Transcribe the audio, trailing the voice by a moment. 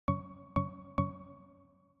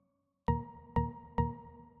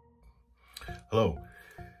Hello.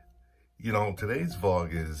 Today's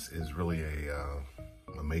vlog is really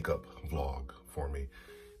a makeup vlog for me.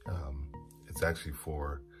 It's actually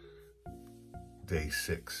for day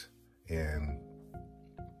 6, and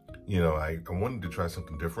I wanted to try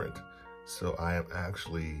something different, so I am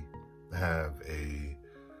actually have a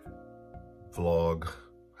vlog,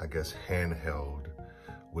 I guess, handheld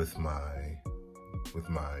with my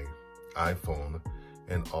iPhone,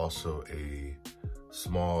 and also a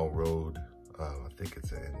small Rode, I think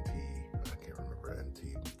it's an NT, I can't remember,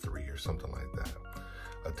 NT3 or something like that,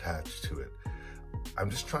 attached to it.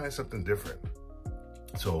 I'm just trying something different.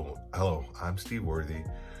 So, hello, I'm Steve Worthy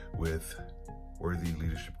with Worthy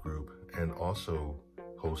Leadership Group and also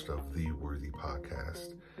host of the Worthy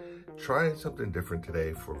Podcast. Trying something different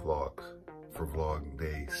today for vlog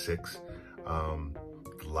day 6.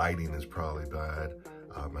 The lighting is probably bad.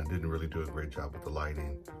 I didn't really do a great job with the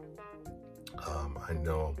lighting. I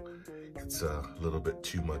know it's a little bit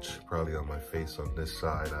too much probably on my face on this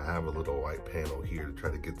side. I have a little white panel here to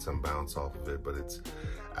try to get some bounce off of it, but it's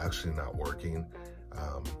actually not working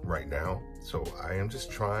right now. So I am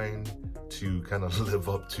just trying to kind of live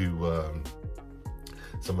up to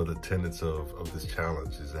some of the tenets of this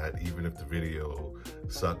challenge, is that even if the video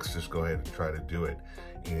sucks, just go ahead and try to do it.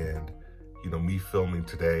 And me filming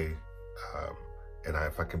today, and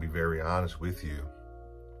if I can be very honest with you,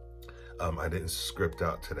 I didn't script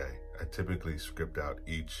out today. I typically script out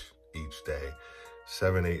each day.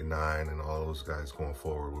 7, 8, 9, and all those guys going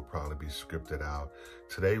forward would probably be scripted out.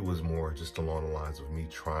 Today was more just along the lines of me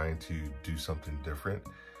trying to do something different,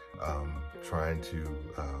 trying to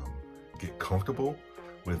get comfortable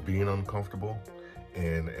with being uncomfortable.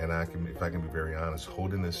 And if I can be very honest,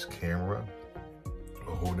 holding this camera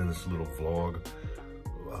or holding this little vlog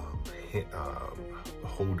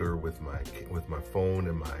holder with my phone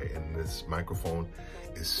and this microphone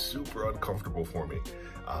is super uncomfortable for me,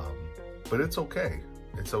 but it's okay.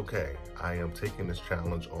 It's okay. I am taking this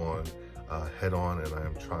challenge on head on, and I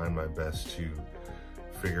am trying my best to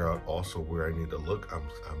figure out also where I need to look.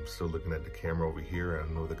 I'm still looking at the camera over here,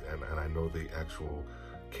 and I know the actual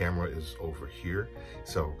camera is over here.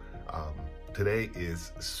 So today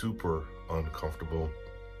is super uncomfortable,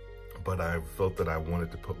 but I felt that I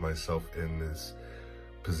wanted to put myself in this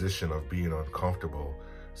position of being uncomfortable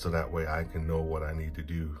so that way I can know what I need to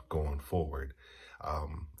do going forward.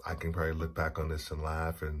 I can probably look back on this and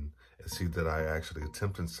laugh and see that I actually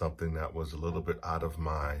attempted something that was a little bit out of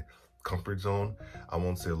my comfort zone. I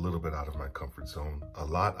won't say a little bit out of my comfort zone, a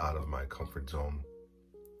lot out of my comfort zone.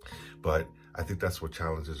 But I think that's what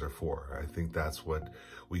challenges are for. I think that's what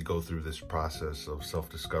we go through, this process of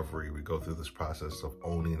self-discovery. We go through this process of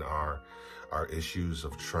owning our issues,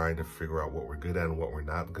 of trying to figure out what we're good at and what we're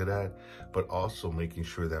not good at, but also making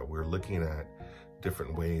sure that we're looking at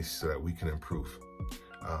different ways so that we can improve.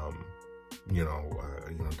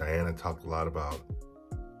 Diana talked a lot about,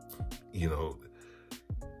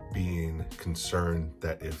 being concerned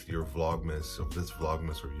that if your Vlogmas, or this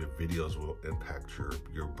Vlogmas or your videos will impact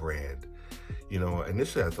your brand.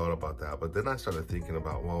 Initially I thought about that, but then I started thinking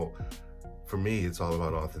about, well, for me, it's all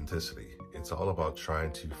about authenticity. It's all about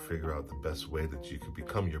trying to figure out the best way that you can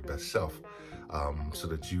become your best self, so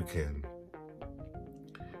that you can,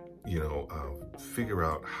 figure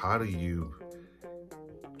out how do you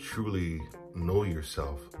truly know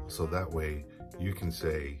yourself, so that way you can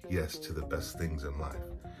say yes to the best things in life,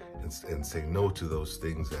 and say no to those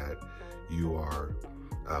things that you are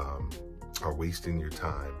wasting your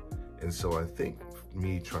time. And so I think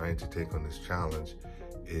me trying to take on this challenge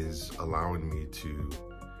is allowing me to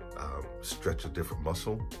stretch a different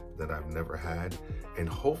muscle that I've never had, and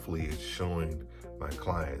hopefully it's showing my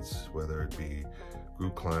clients, whether it be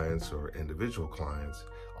group clients or individual clients,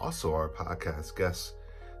 also our podcast guests,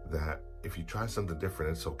 that if you try something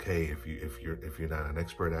different, it's okay if you're not an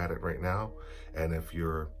expert at it right now, and if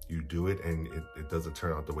you do it and it doesn't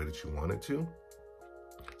turn out the way that you want it to.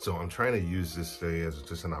 So I'm trying to use this day as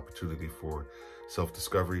just an opportunity for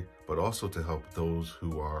self-discovery, but also to help those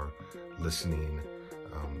who are listening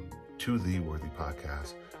to the Worthy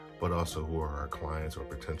Podcast, but also who are our clients or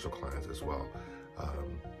potential clients as well.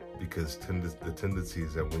 Because the tendency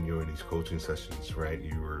is that when you're in these coaching sessions, right,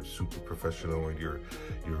 you are super professional and you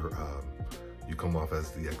come off as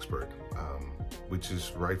the expert, which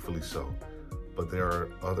is rightfully so. But there are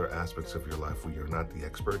other aspects of your life where you're not the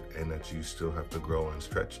expert and that you still have to grow and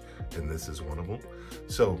stretch, and this is one of them.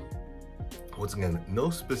 So once again, no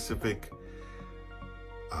specific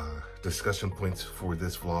discussion points for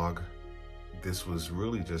this vlog. This was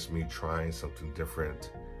really just me trying something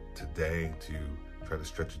different today to try to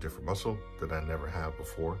stretch a different muscle that I never have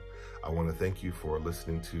before. I want to thank you for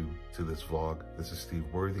listening to this vlog. This is Steve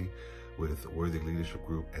Worthy with Worthy Leadership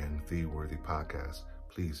Group and The Worthy Podcast.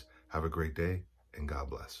 Please have a great day and God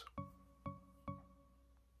bless.